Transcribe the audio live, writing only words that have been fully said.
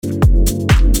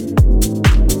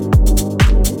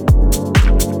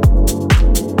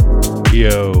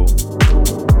Yo.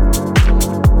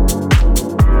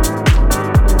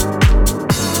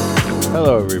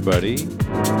 Hello, everybody.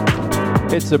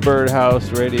 It's the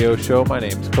Birdhouse Radio Show. My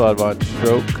name's Claude Von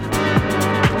Stroke.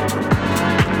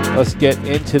 Let's get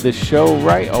into the show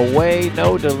right away.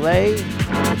 No delay.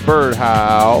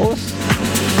 Birdhouse.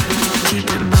 Keep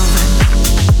it moving.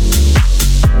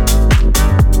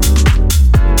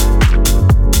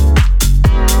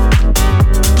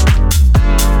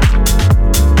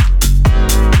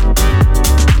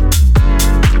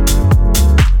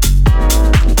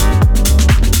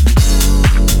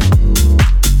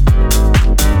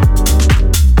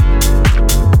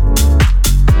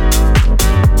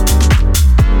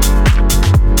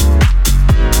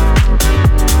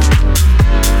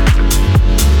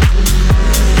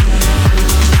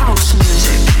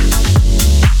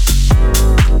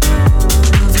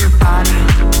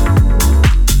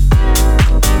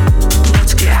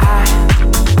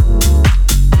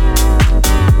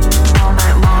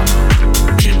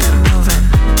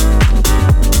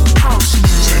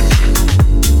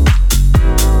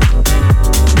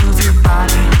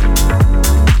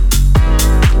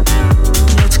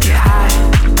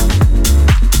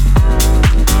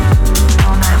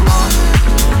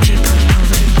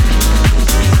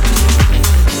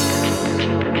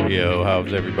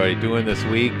 Doing this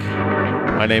week.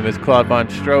 My name is Claude Von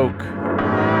Stroke.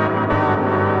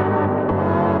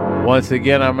 Once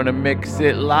again, I'm gonna mix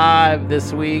it live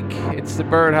this week. It's the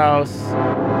Birdhouse.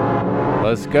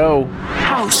 Let's go.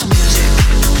 House music.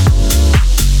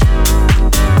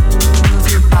 Move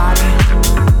your body.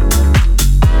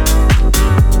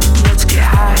 Let's get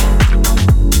high.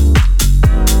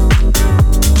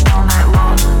 All night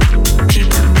long. Keep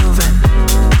it moving.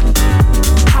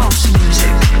 House music.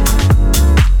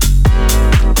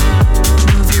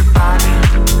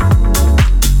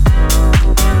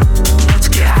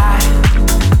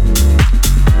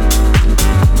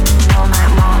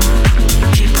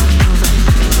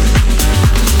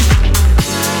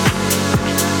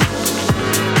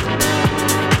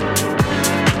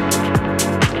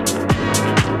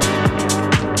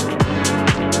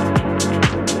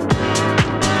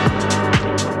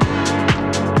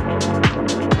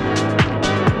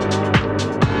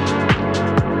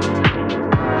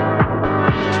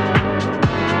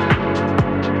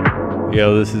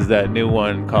 Yo, this is that new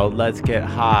one called Let's Get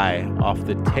High off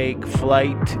the Take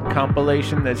Flight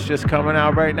compilation that's just coming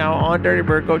out right now on Dirty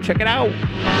Bird. Go check it out.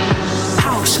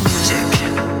 House music.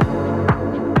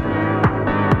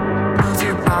 Move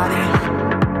your body.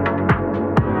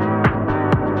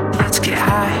 Let's get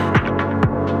high.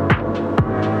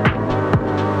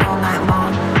 All night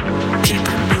long. Keep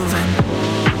it moving.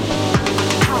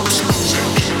 House music.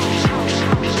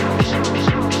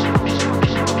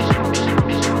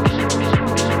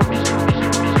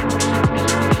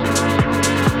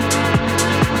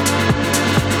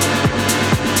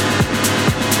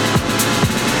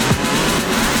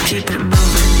 Keep it moving.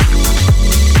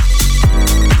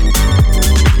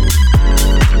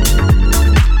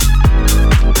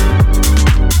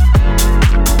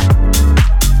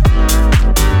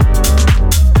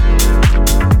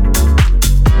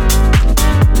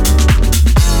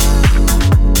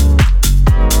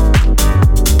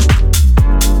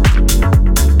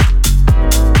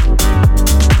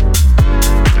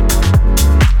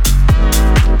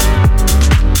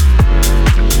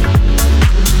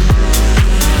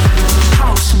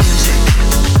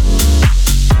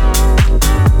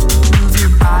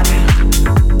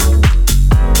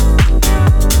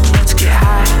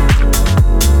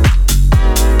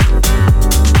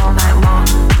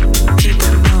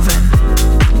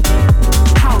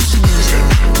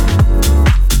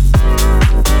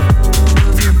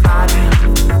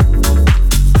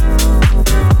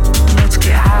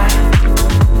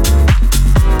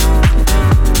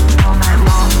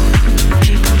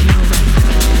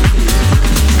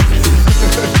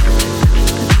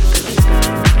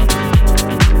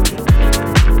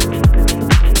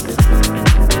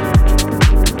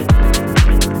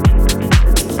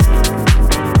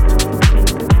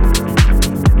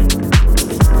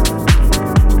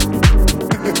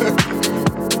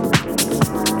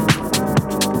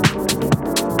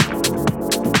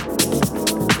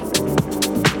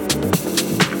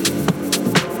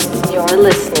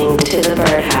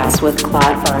 With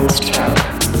Claude Von Stroke.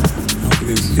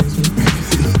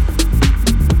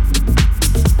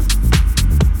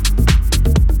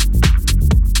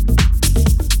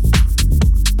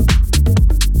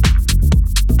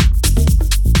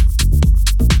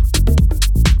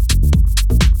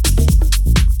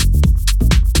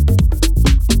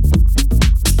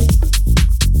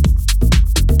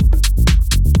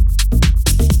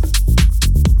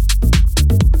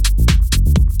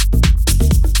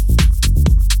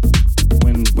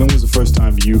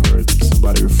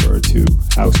 to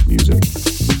house music?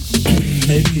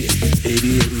 Maybe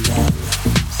 80, 81,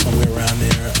 somewhere around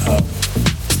there.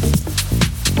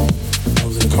 I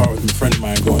was in the car with a friend of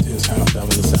mine going to his house out on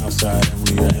the south side, and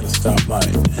we had a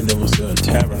stoplight, and there was a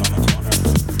tavern on the corner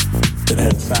that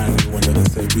had a sign in the window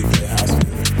that said, "We play house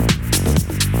music.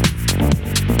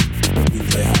 We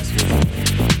play house music.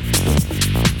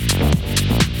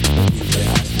 We play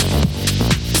house music.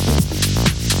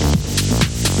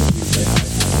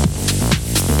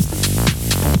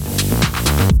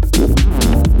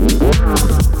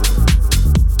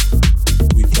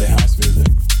 We play house music."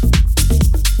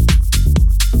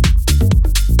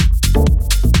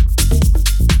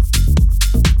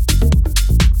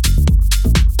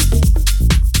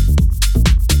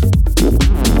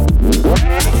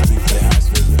 We play house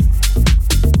music.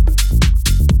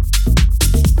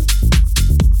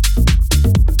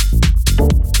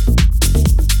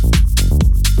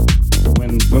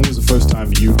 When was the first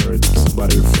time you heard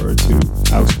somebody refer to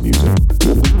house music?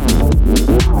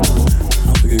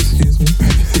 Excuse me?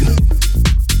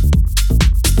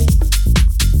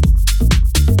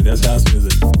 That's house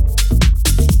music.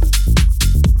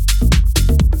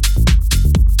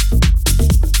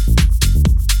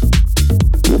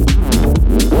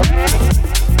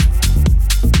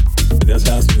 That's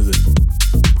house music. That's house music.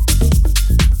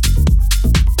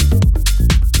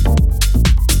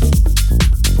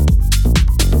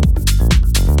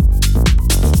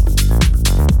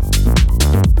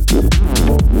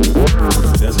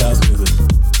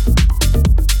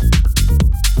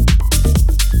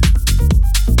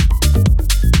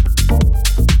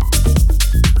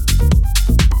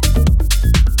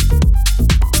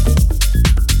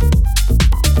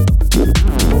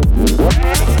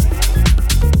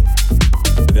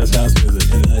 That's house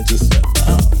music, and I just said,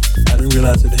 oh, I didn't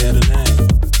realize it had a name.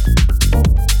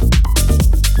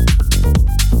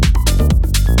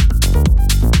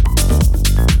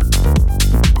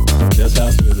 That's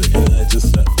house music, and I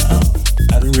just said, oh,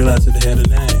 I didn't realize it had a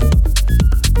name.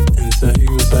 And so he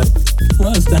was like,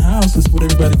 well, it's the house, it's what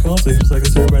everybody calls it. He was like,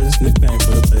 it's everybody's nickname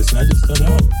for the place, and I just said,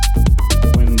 oh.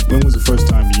 When was the first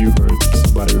time you heard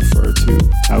somebody refer to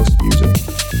house music?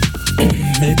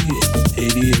 Maybe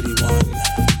 80, 81,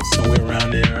 somewhere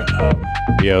around there.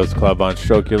 Yo, it's Club on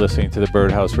Stroke. You're listening to the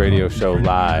Birdhouse Radio Show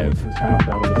live. His house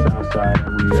out on the south side,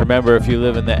 and we Remember, if you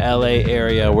live in the LA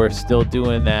area, we're still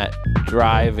doing that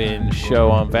drive-in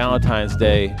show on Valentine's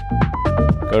Day.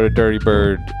 Go to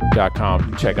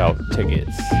dirtybird.com to check out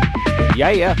tickets.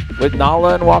 Yeah, with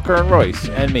Nala and Walker and Royce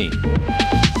and me.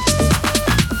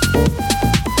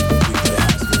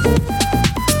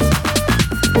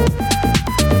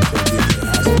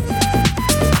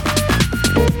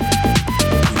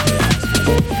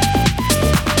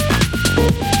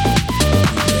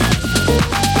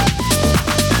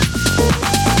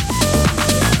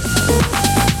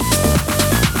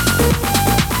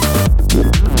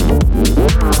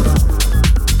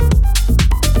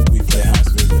 We play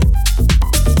house music.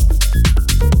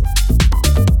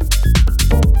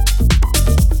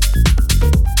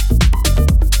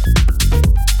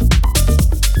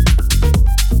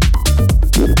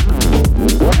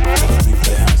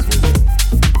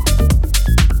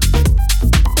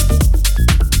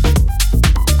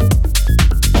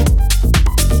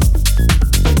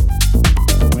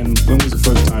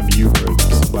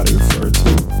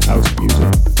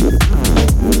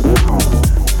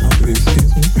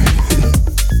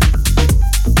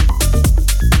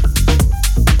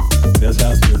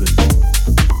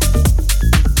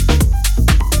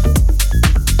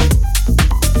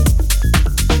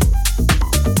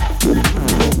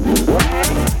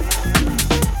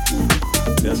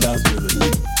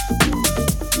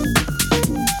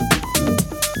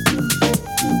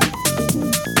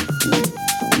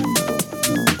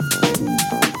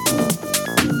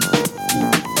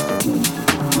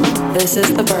 This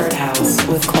is The Birdhouse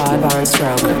with Claude Von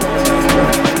Stroke.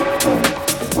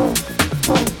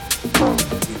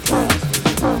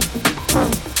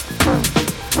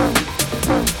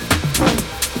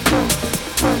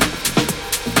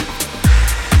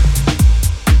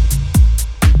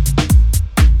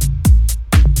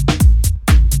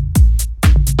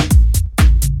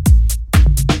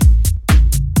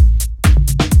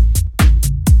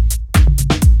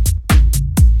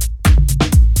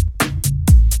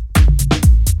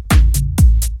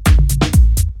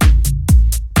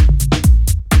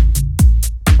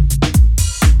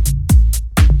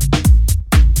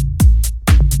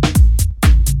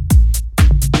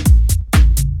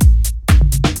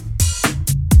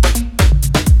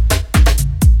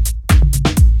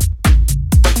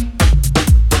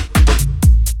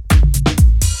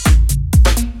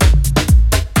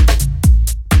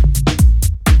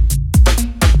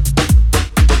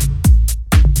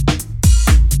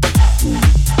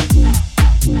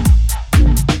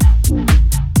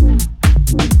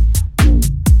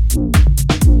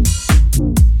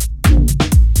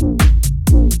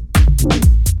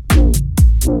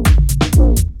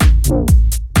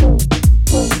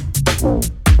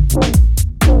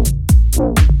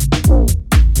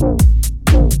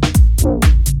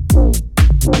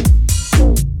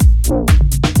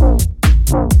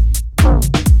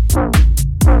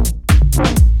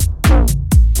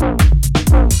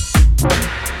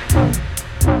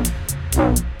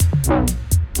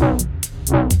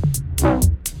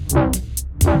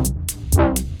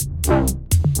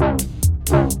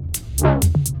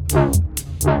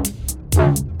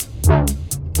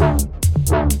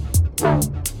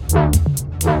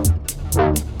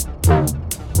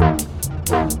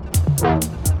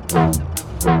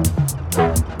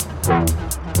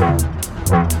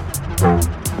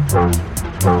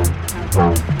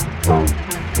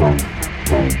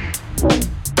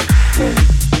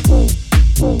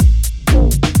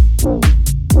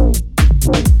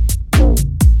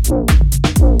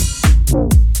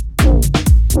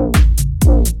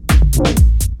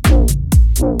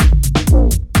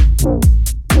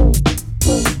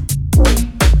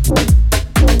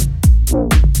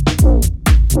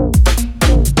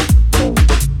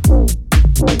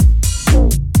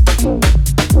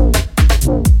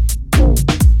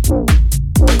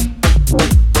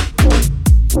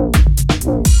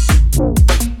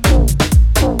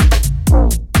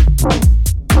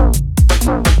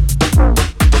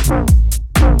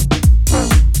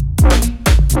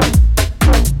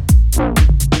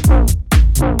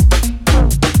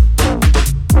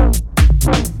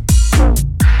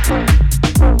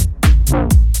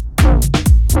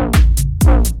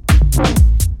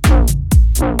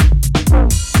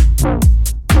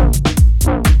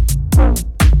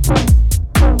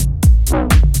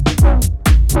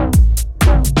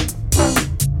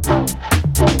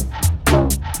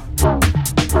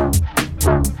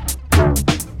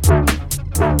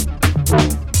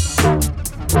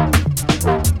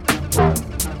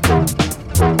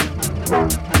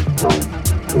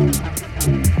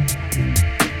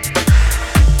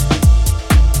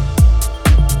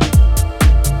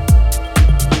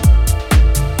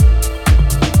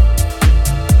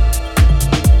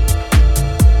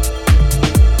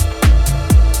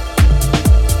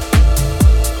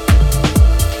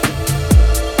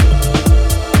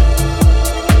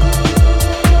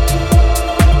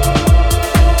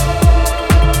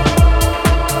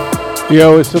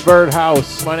 Yo, it's the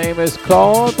Birdhouse. My name is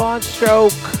Claude Von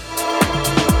Stroke.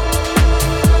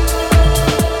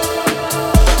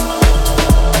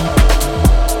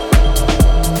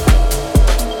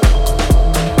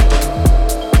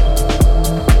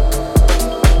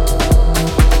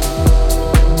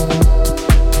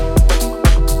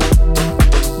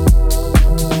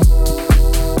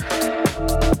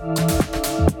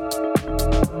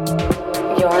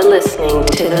 You're listening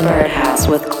to The Birdhouse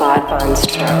with Claude Von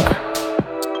Stroke.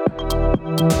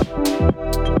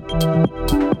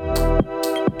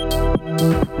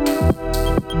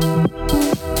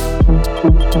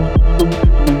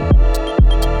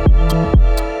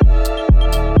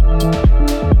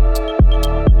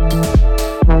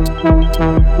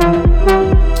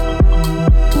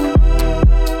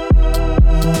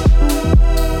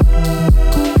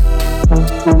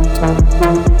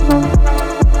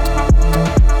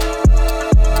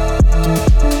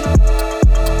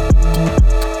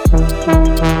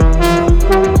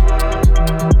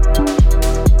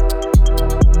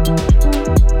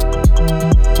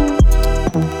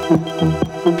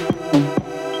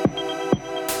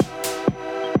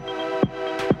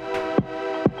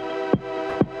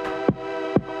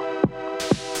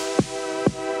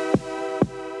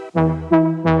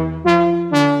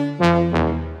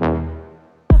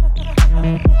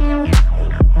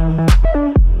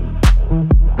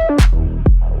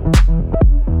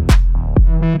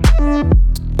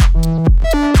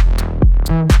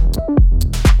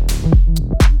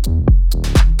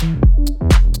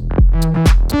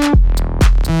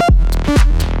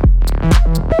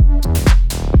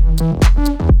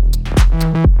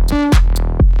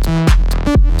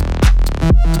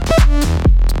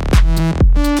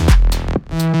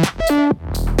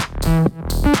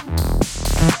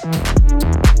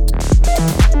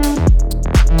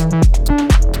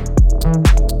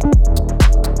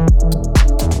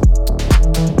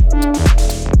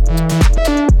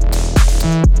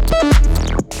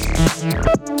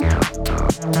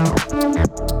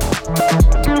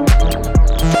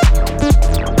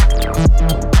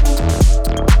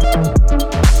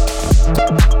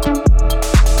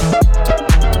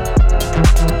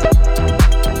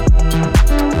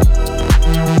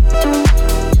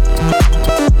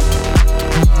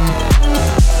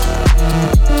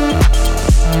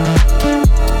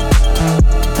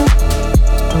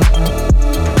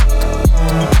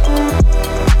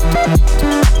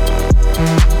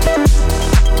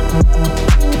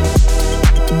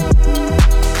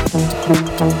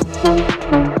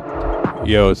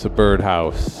 Yo, it's the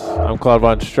Birdhouse. I'm Claude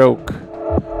Von Stroke.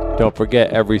 Don't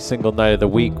forget, every single night of the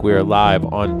week, we are live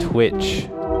on Twitch,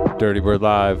 Dirty Bird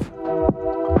Live.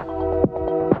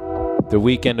 The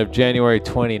weekend of January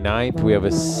 29th, we have a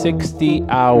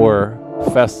 60-hour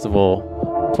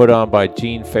festival put on by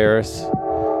Gene Ferris,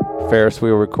 Ferris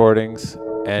Wheel Recordings,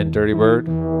 and Dirty Bird.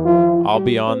 I'll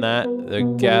be on that.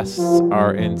 The guests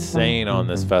are insane on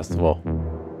this festival.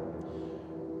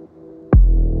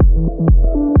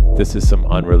 This is some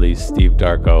unreleased Steve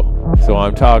Darko, so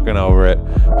I'm talking over it.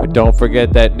 But don't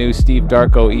forget that new Steve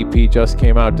Darko EP just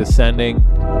came out, Descending.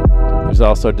 There's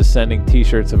also Descending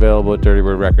t-shirts available at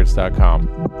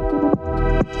dirtybirdrecords.com.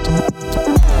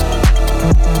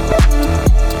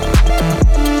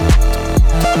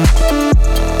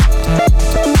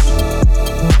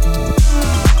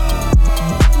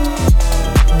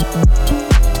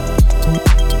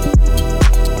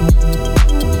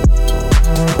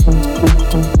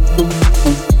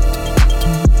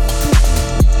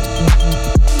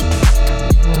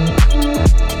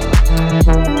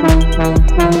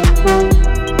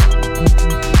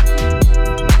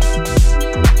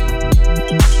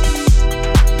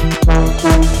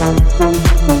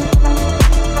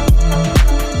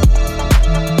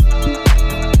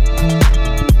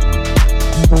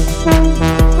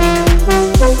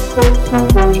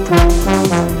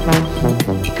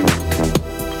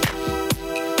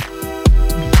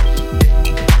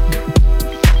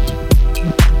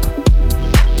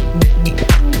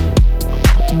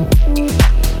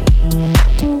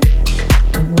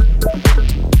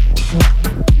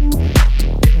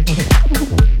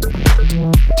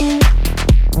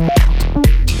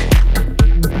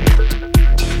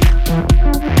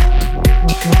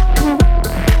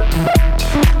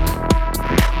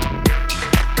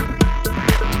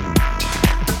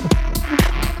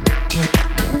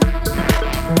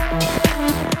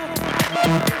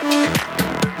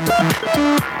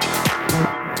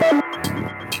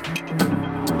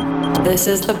 This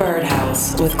is The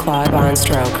Birdhouse with Claude Von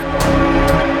Stroke.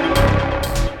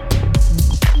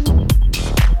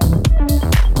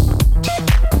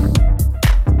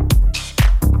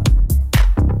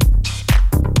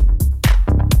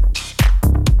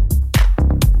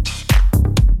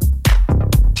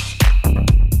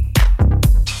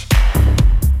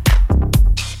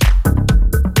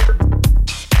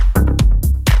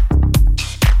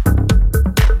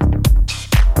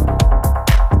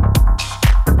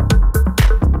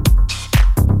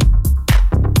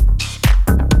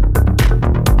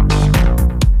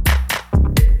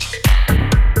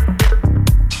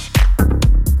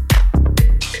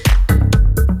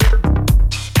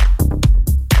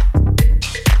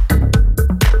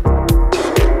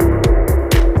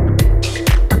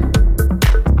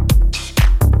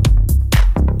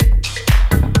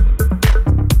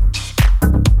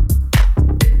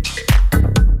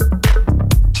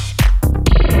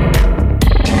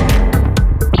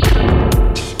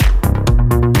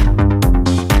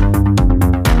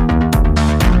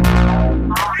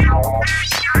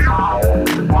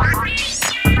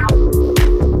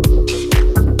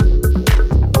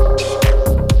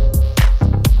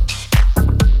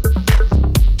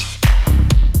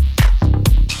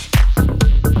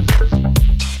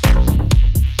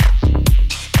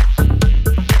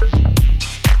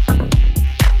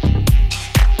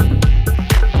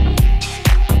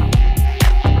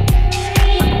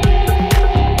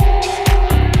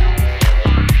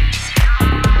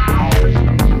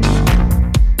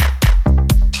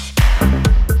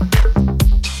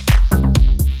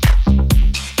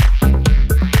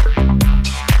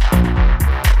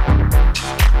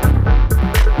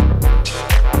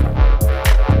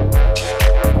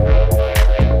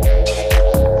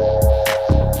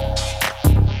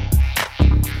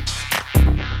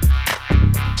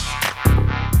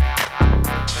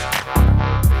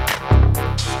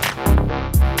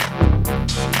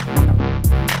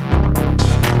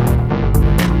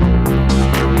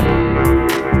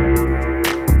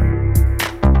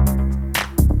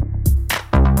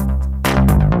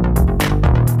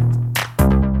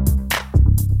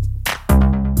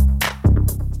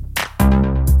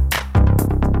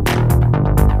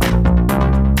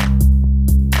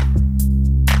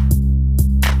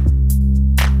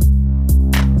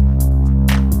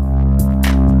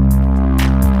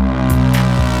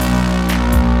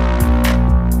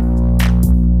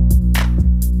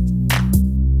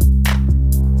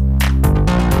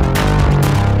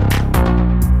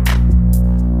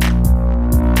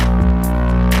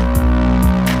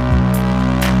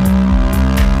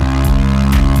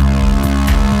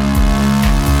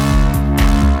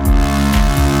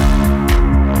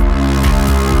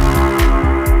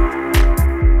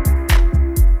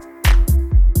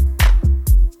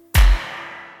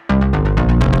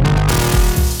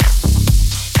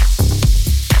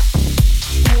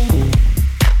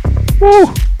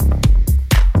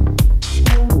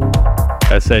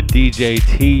 that DJ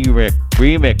T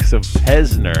remix of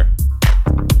Pesner.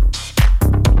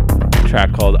 A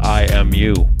track called I Am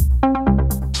You.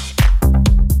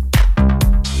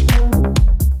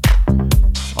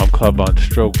 I'm Club on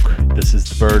Stroke. This is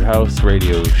the Birdhouse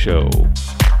Radio Show.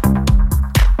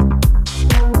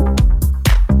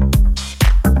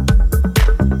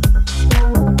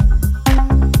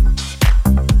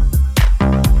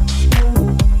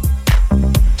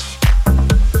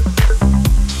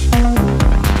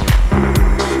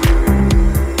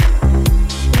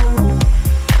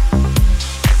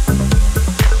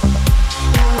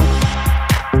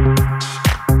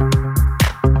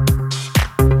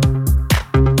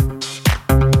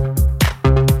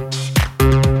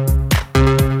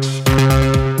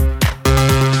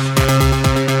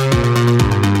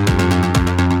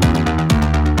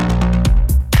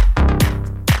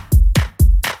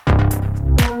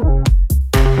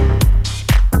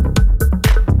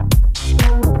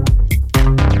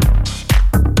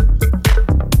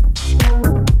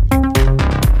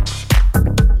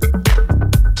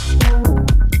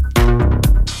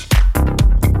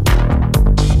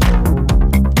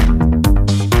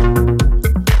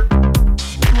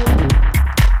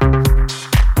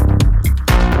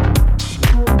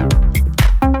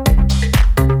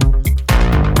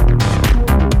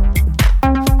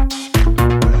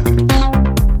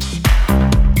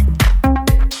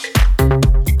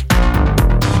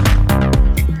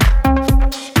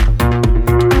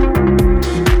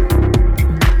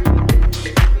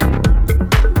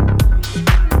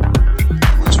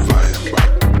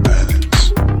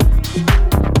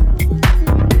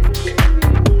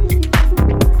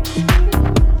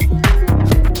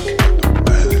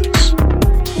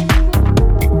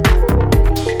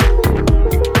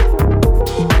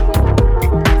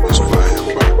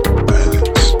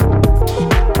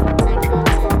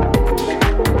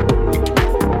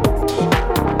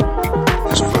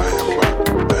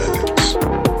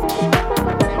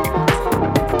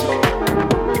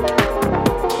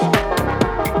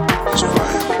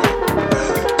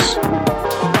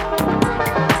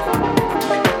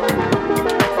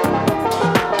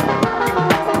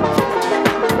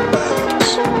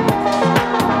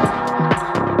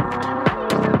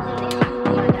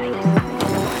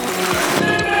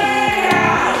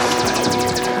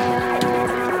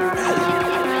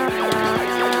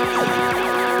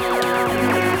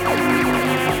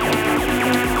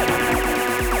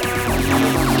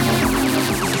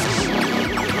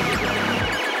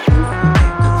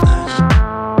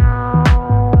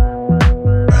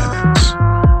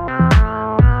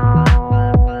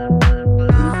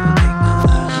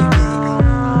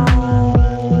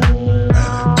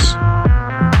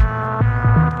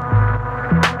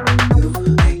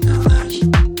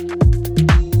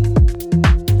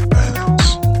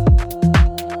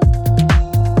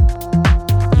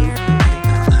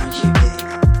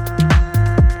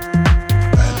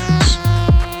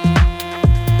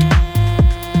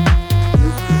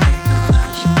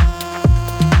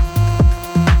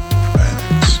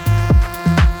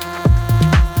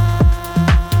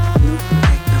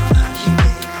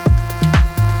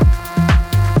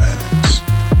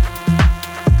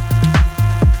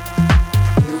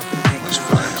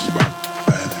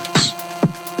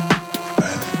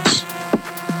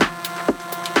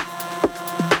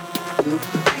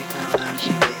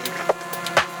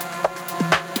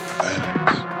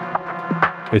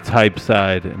 It's Hype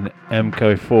Side and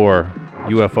MK4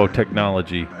 UFO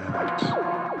Technology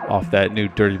off that new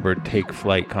Dirty Bird Take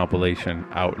Flight compilation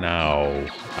out now.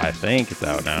 I think it's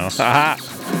out now. Haha!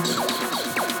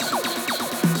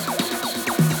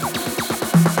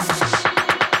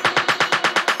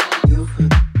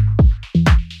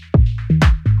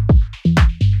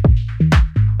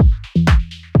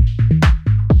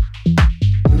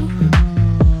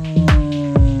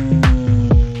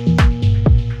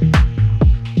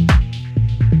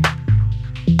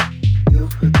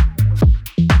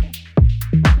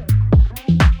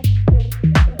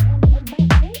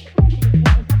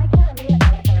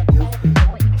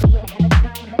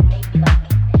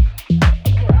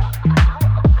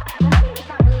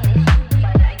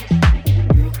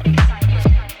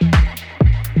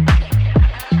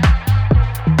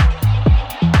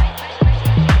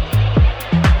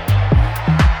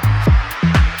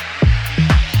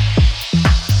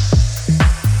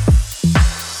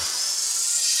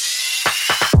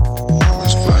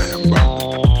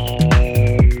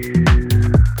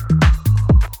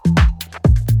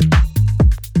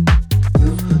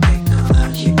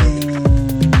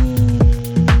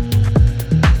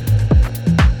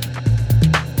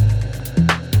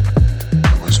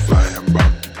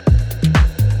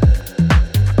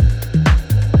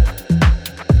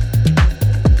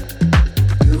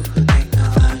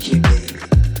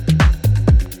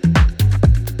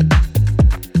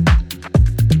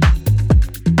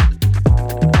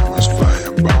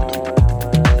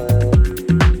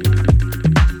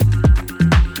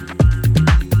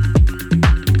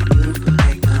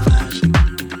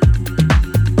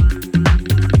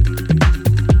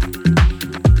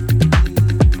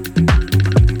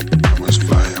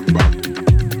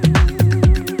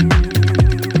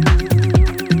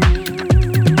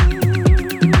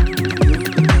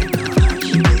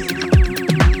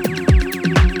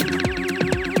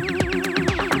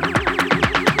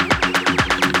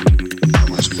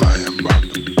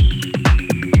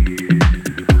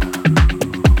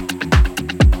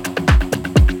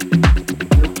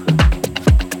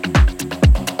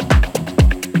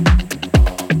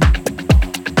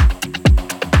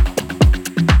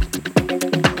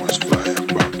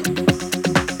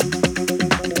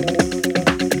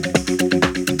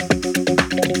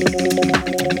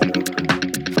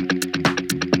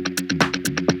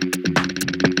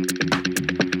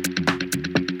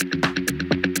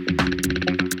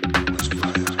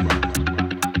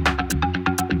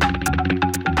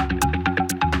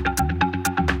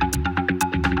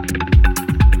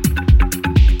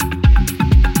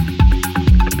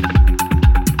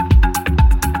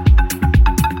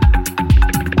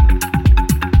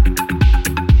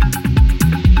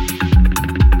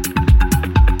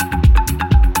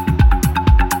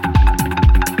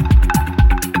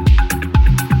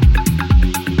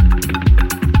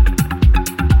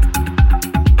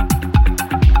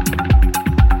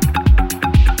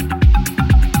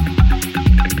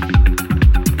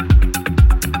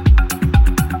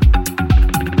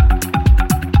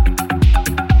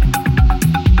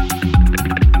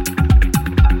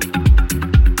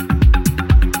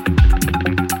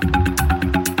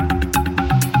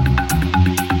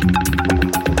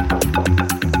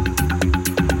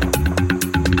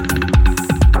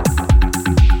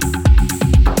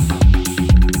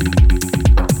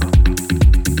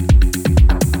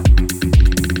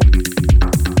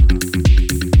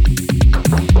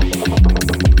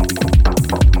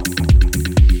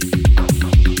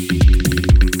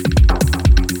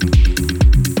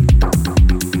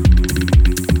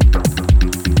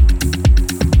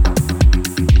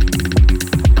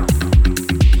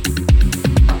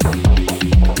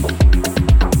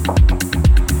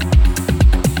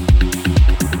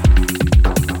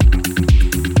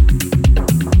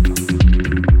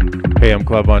 Hey, I'm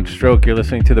Claude Von Stroke. You're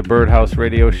listening to the Birdhouse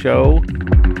Radio Show.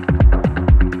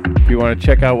 If you want to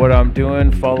check out what I'm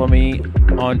doing, follow me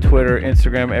on Twitter,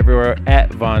 Instagram, everywhere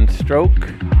at Von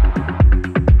Stroke.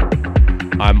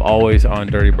 I'm always on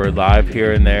Dirty Bird Live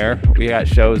here and there. We got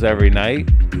shows every night.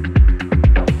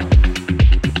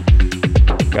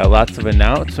 Got lots of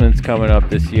announcements coming up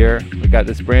this year. We got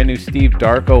this brand new Steve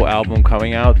Darko album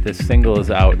coming out. This single is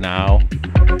out now.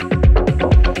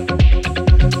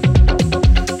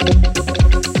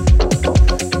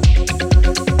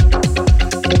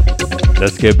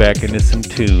 Let's get back into some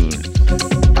tunes.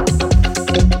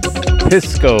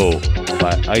 Pisco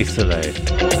by Isolate.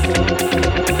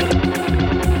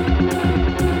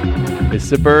 It's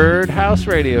the Birdhouse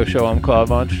Radio Show. I'm Claude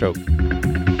Von Stroke.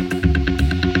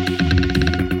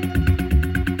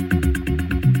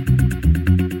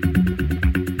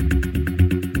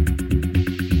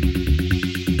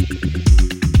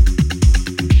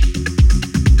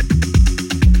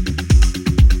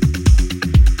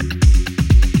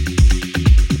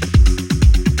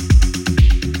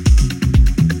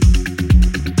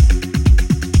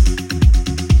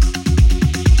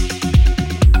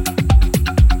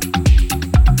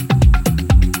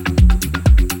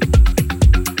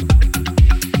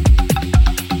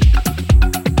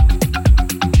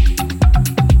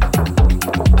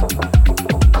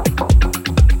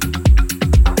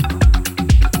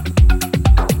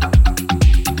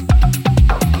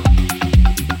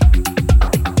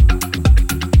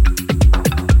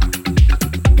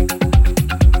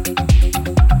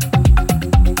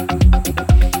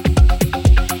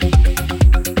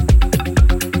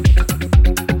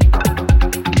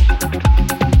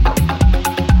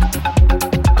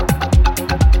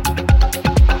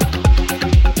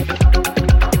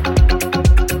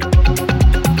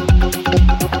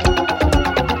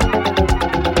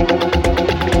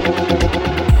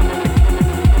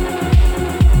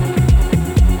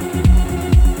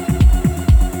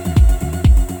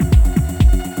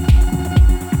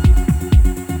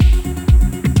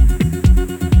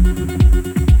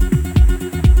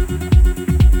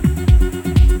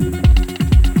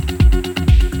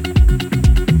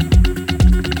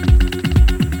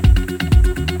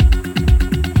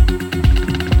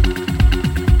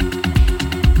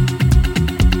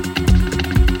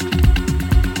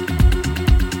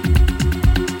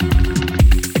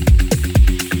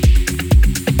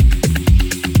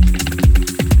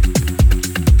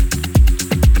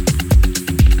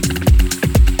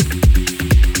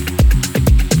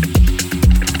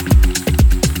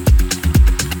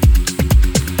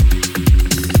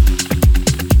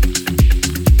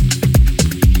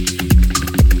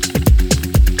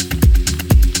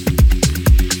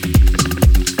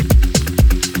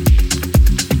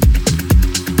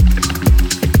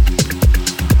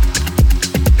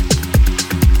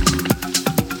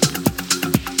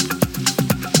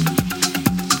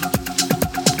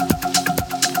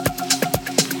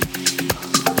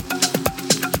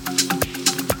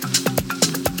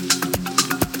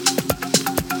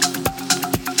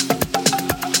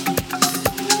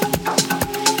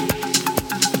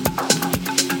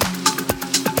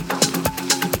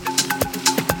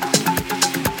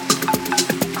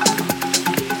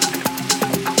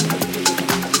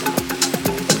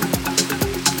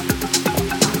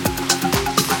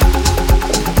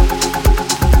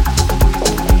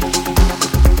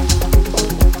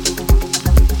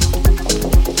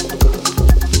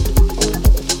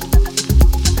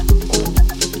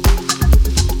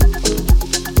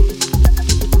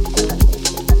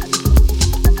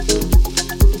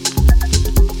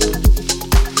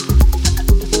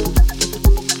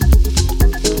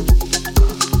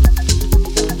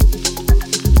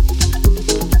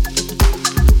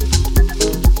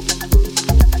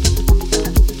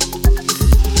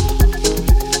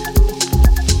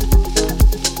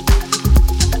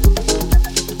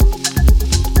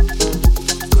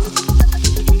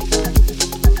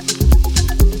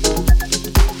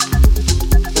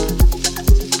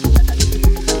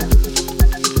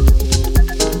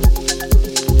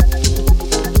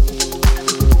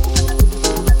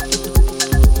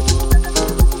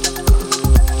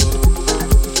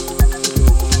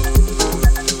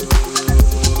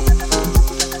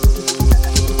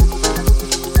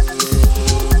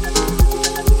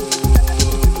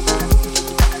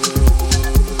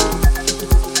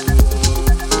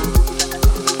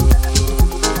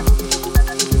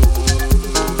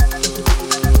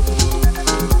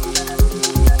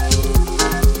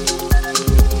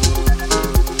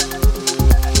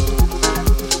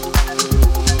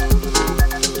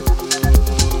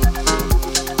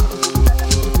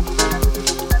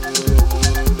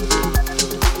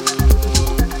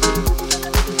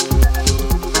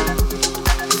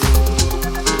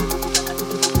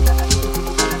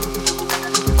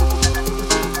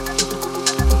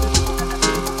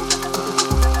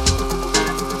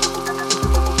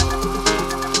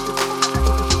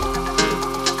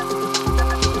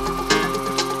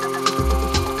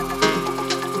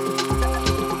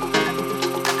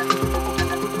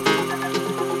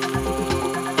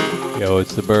 Yo,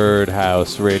 it's the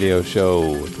Birdhouse Radio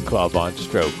Show with Claude Von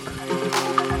Stroke.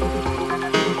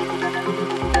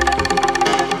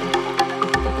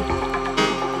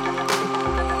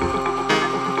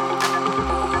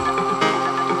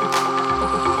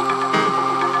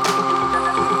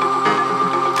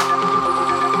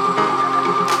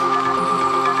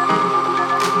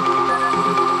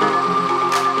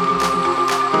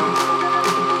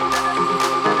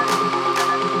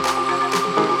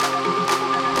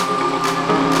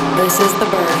 This is the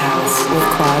Birdhouse with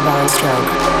Claude Von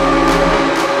Stroke.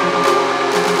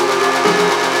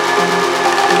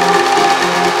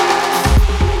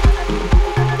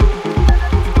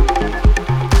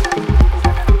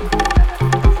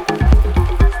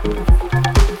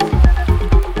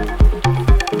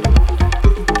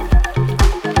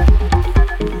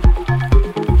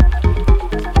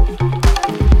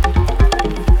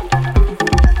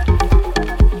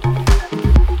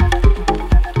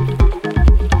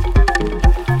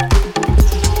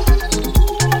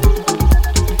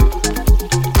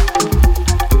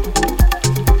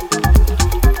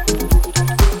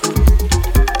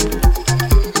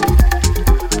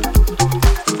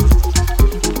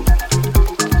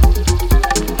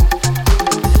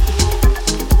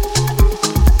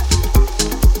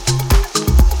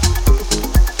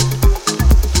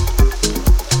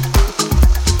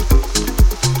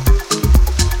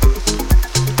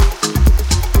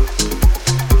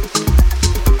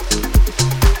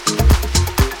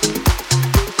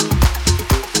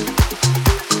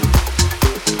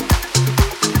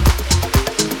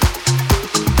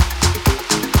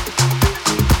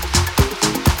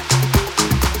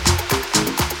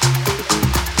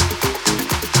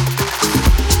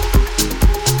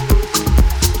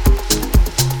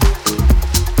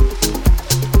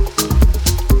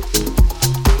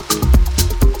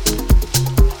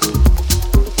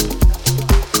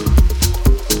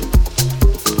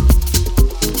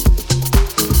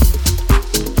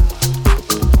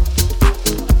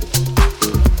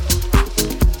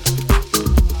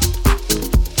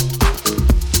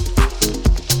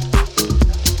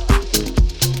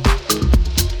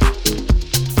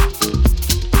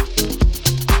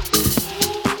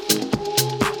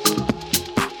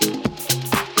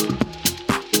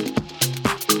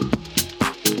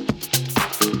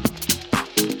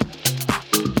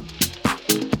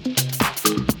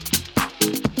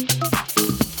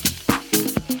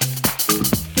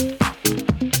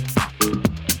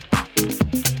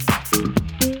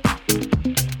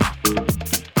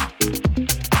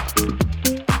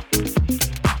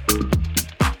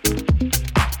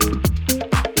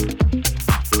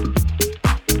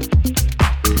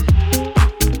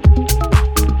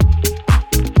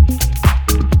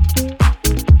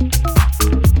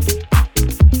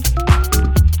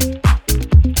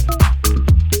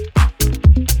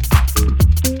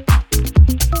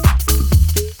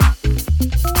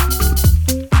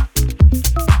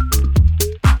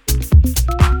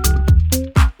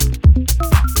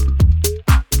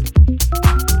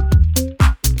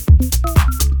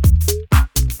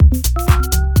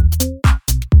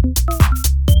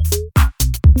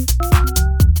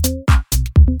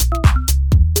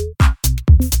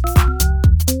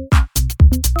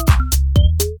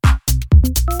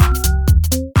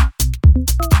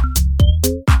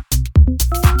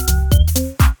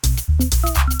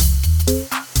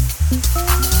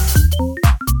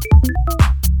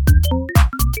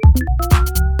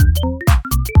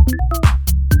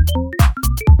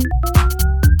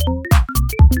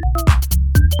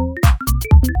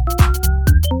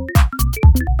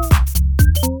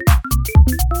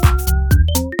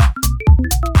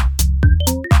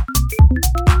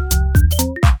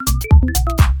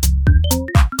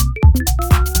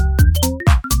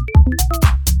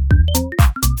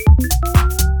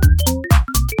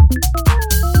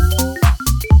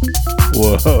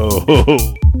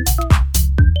 Whoa.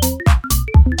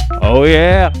 Oh,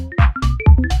 yeah.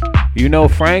 You know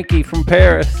Frankie from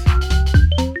Paris.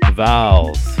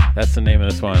 Vals. That's the name of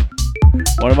this one.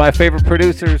 One of my favorite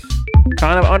producers.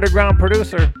 Kind of underground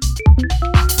producer.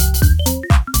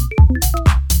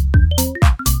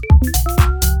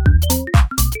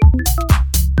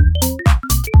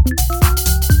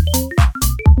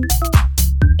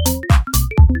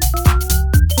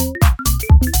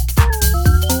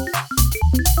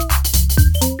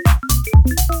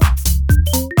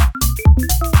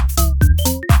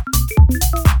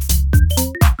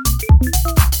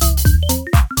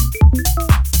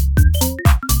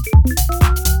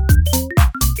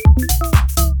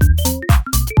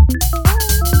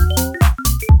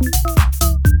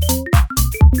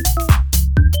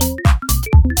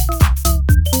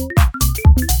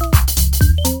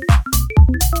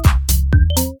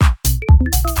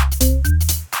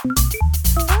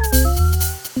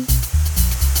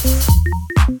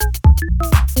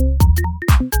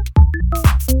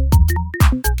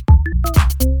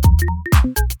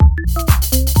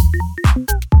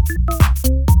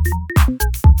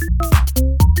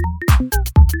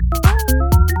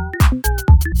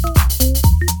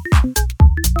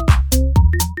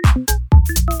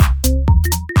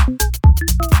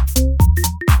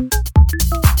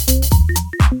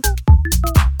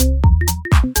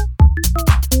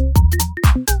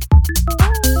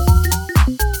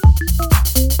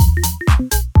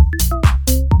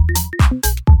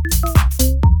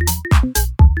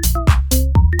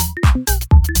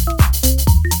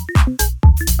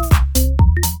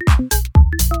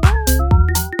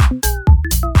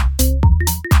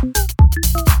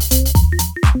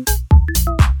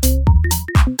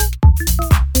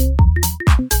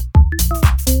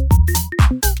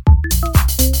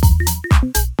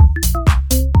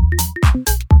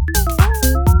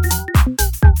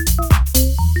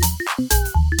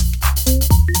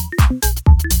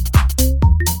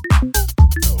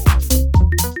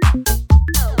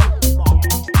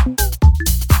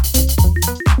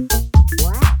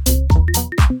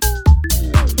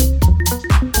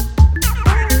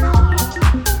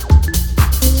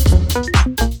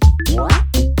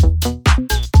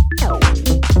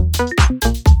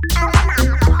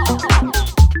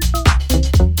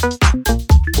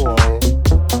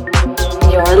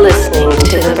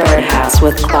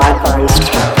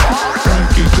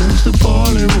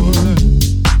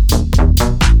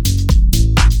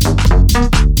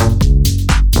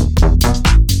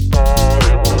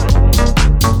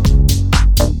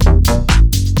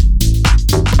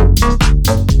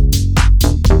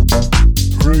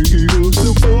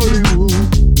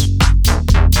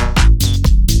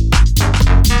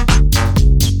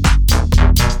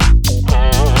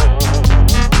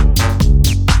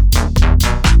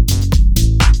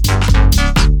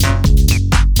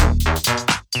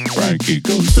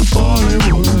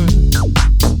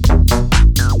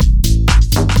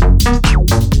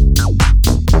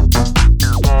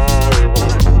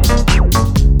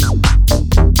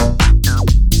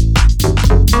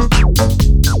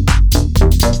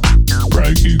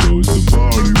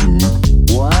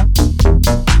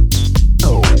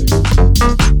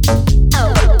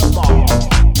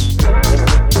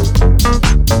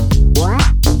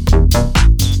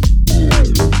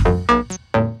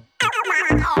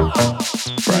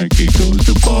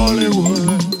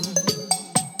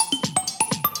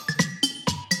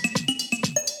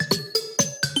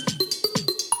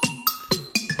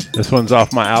 This one's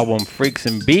off my album Freaks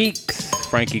and Beaks.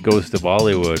 Frankie Goes to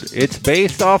Bollywood. It's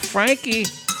based off Frankie.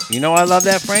 You know I love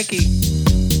that Frankie.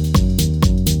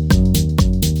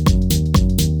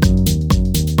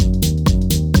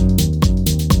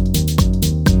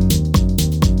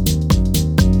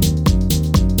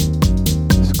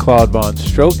 This is Claude Von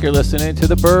Stroke. You're listening to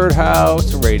the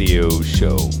Birdhouse Radio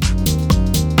Show.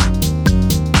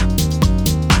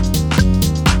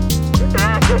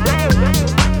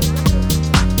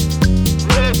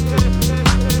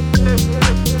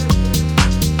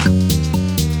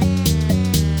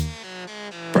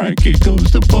 Frankie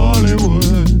goes to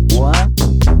Bollywood. What?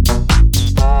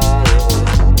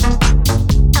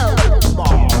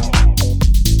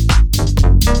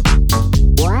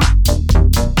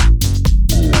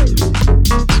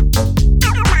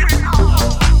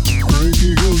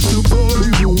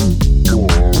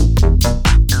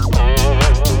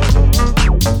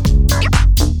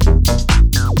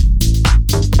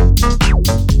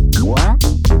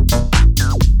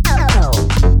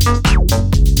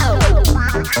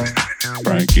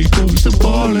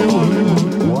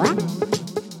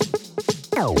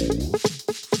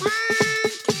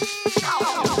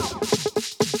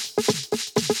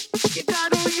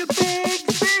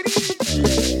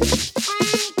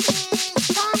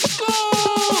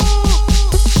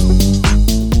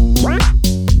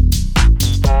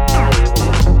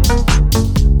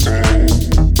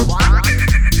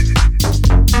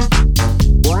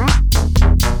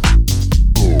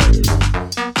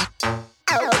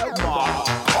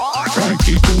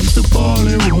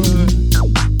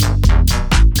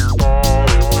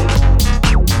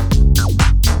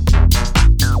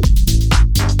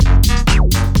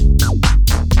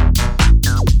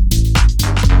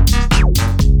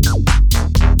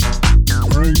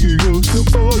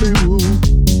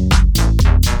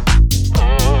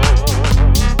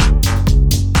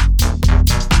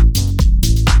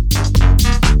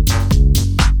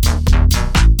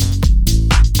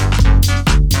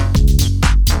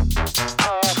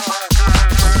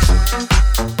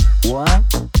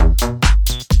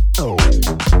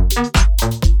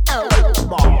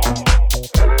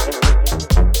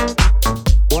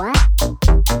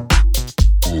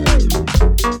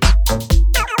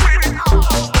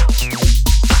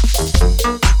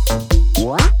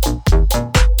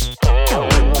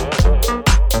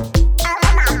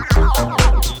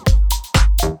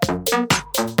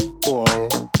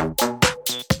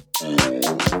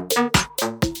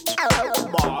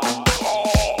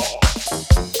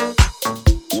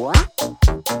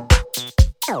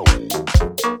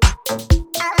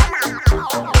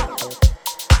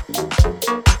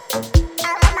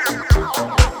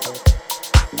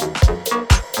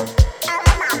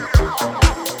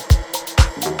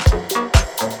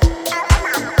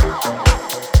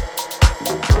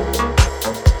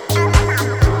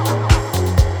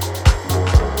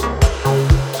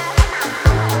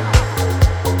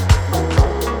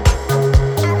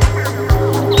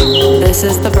 This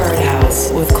is The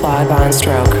Birdhouse with Claude Von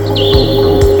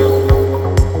Stroke.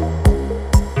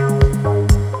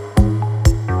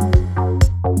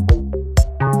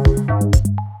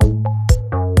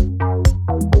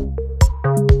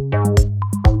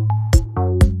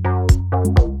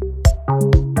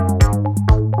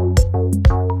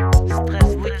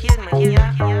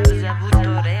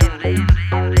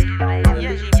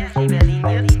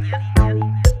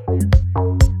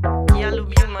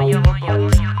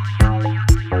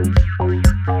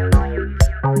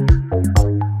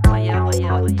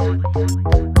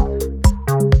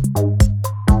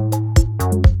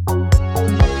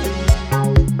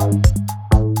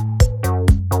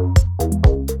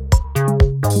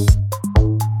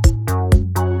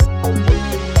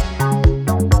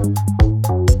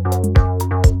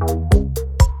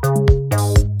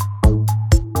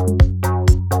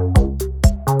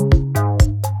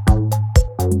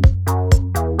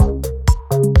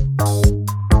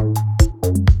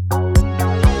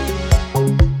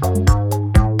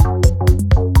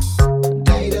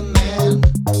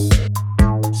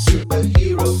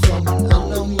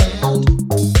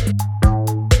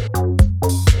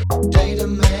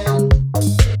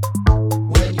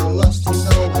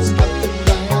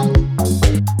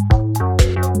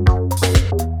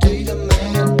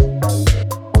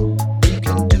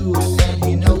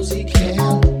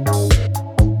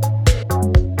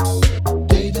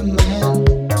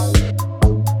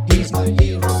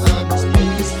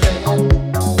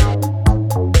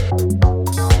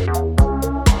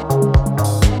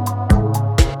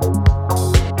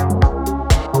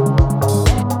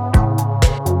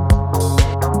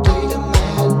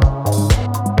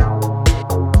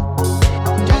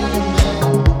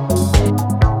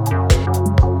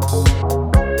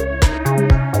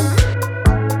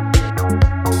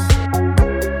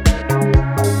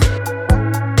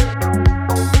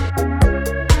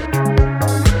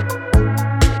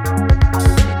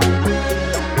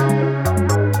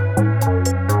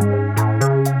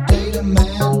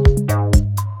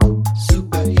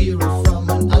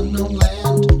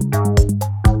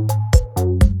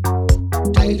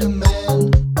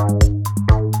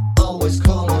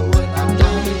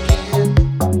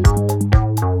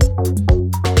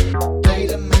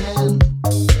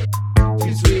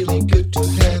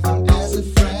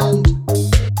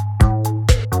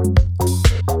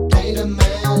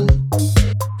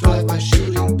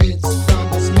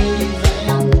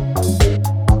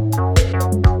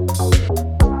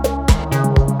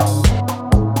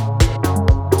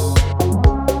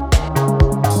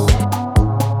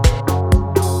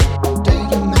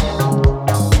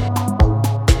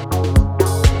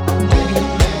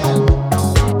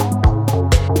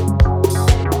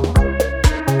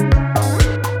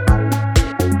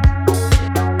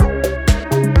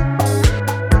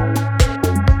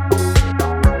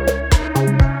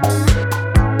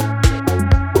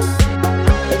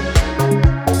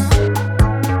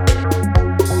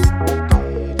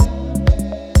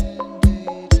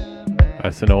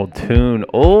 That's an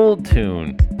old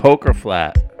tune. Poker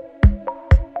Flat.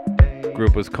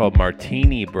 Group was called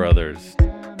Martini Brothers.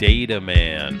 Data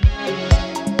Man.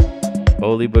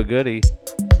 Holy but goody.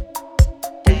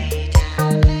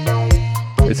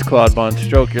 It's Claude Von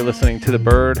Stroke. You're listening to the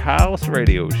Birdhouse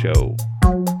Radio Show.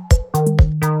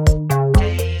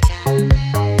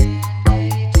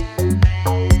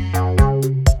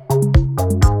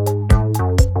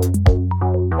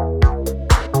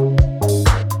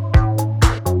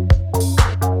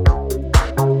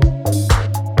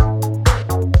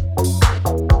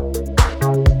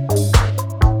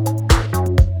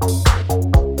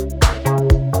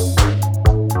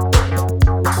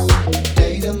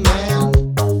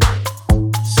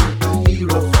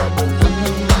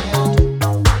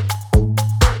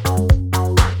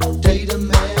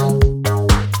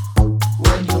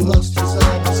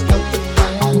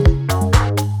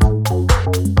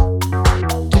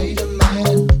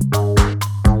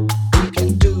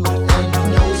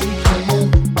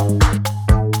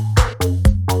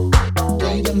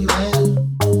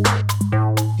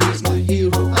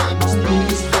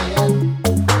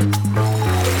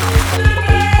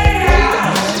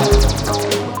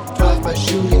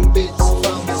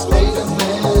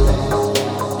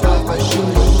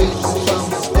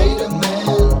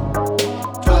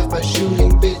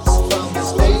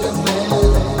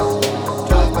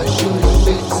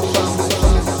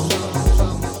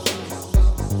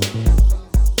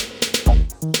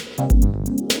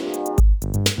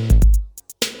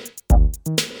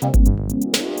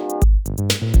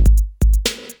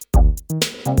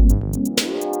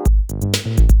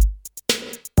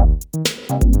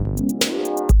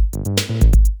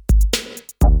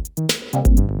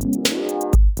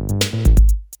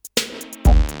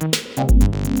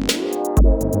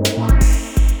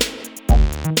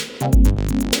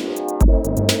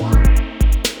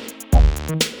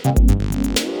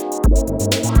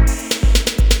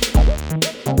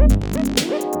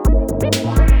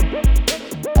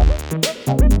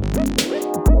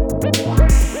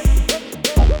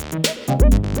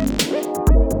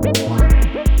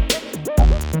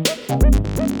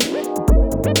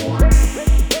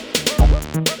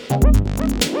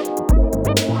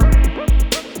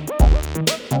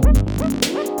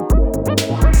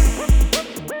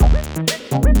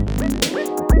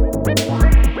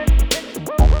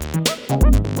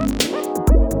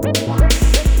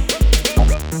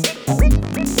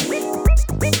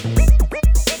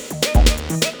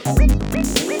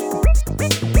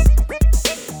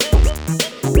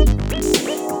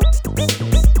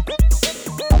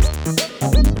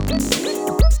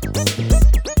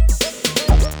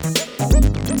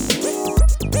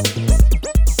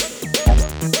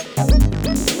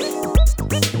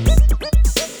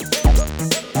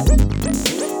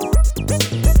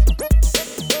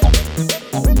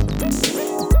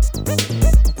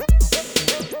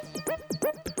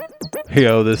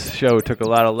 Yo, this show took a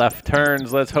lot of left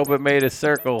turns. Let's hope it made a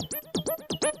circle.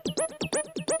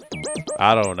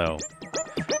 I don't know.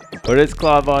 But it's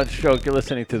Claude Von Stroke. You're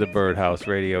listening to the Birdhouse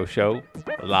Radio Show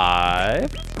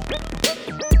live.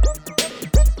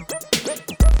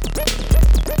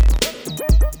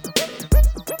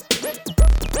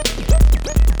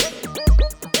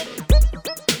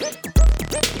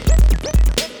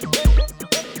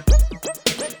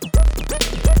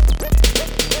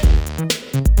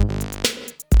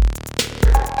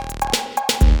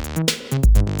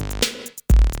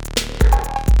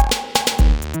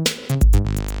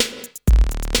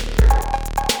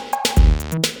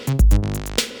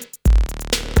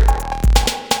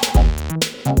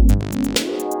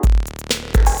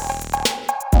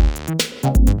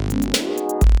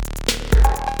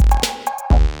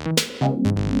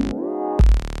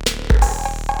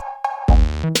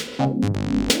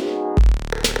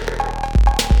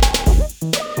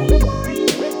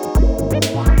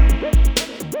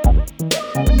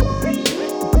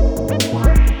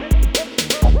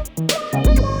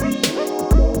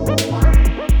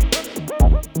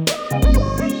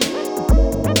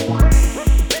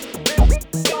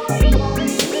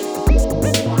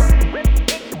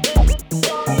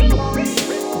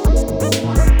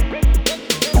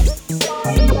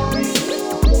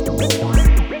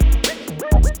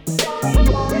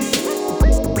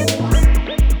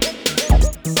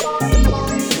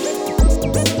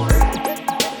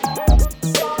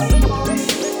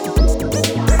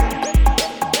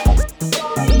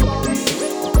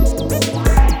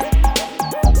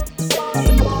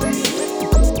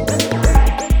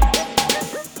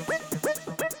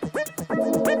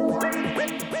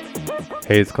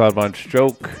 Hey, it's Claude Von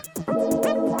Stroke.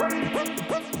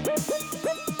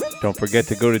 Don't forget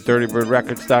to go to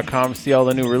dirtybirdrecords.com, see all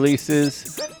the new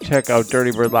releases. Check out Dirty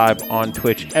Bird Live on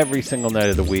Twitch every single night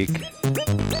of the week.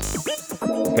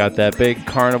 Got that big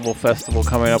carnival festival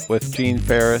coming up with Gene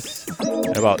Ferris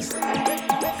and about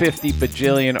 50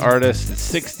 bajillion artists. It's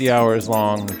 60 hours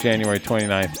long, January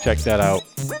 29th. Check that out.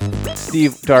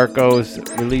 Steve Darko's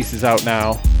release is out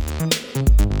now.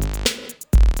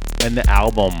 And the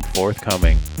album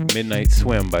forthcoming, Midnight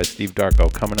Swim by Steve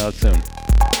Darko, coming out soon.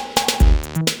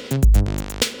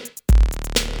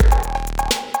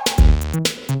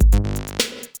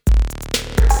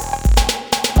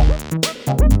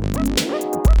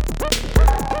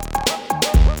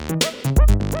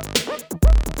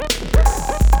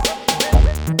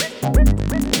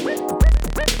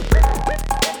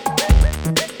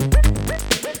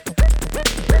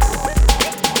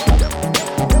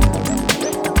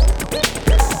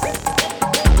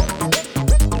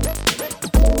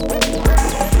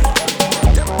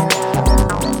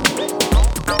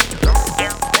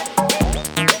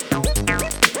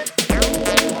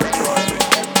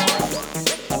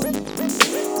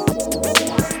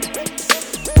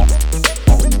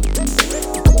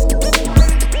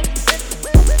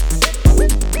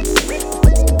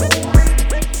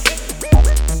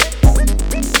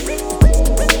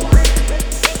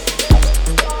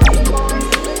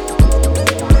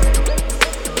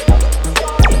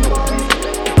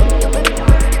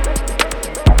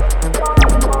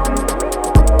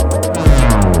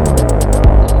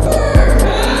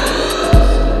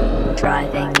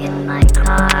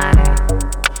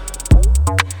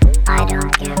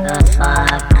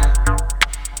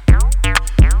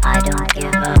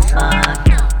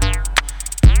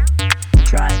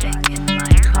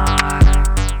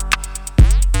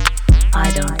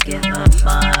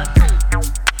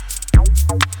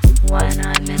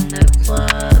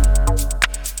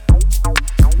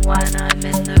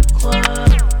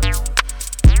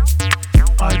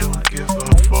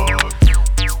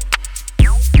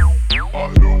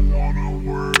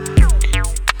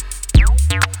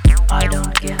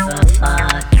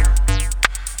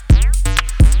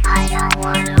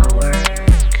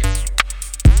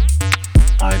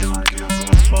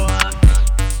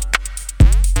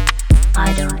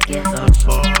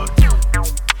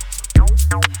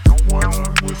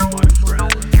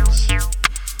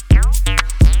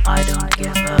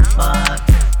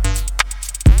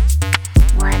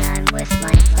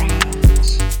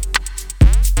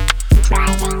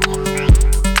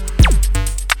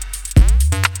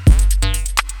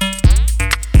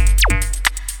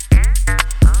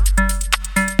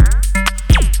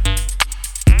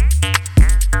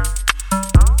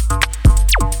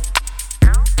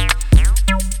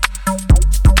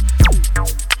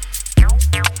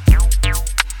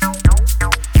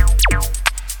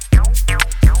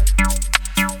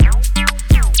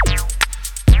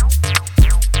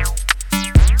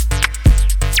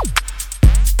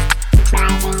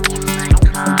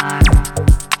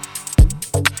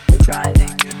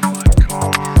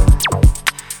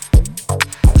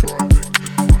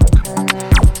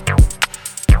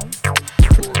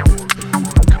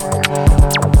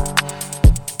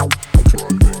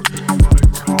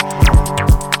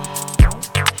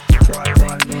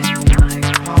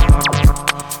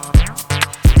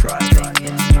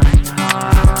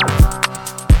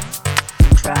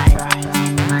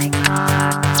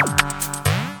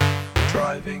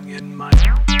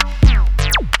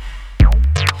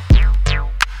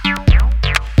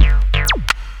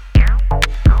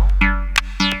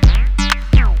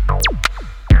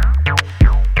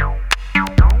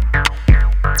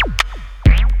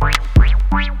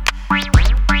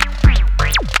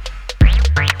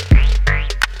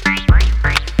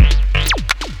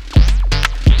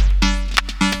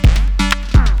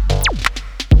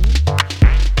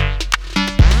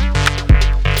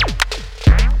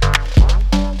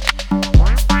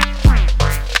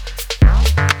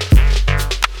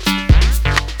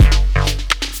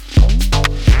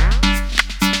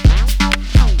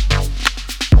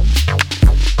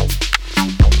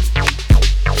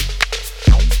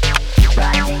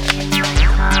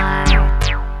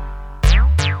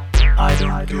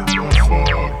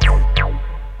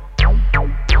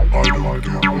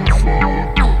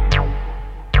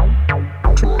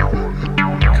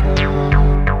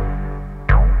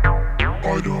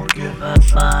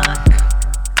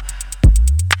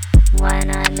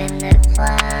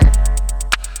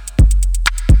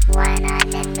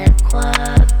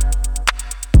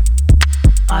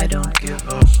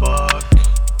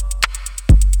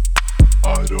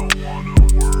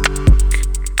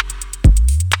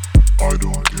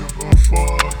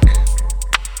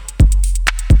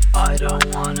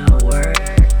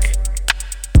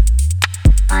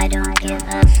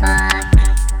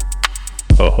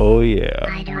 Oh yeah.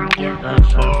 I don't give a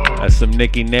fuck. That's some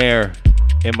Nicky Nair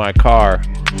in my car.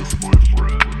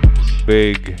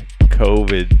 Big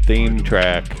COVID theme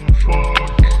track.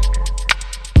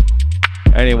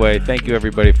 Anyway, thank you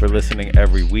everybody for listening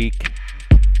every week.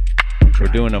 We're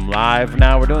doing them live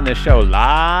now. We're doing this show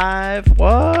live.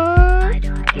 What? I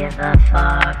don't give a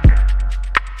fuck.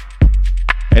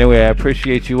 Anyway, I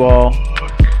appreciate you all.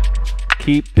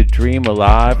 Keep the dream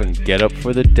alive and get up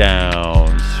for the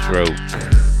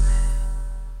downstroke.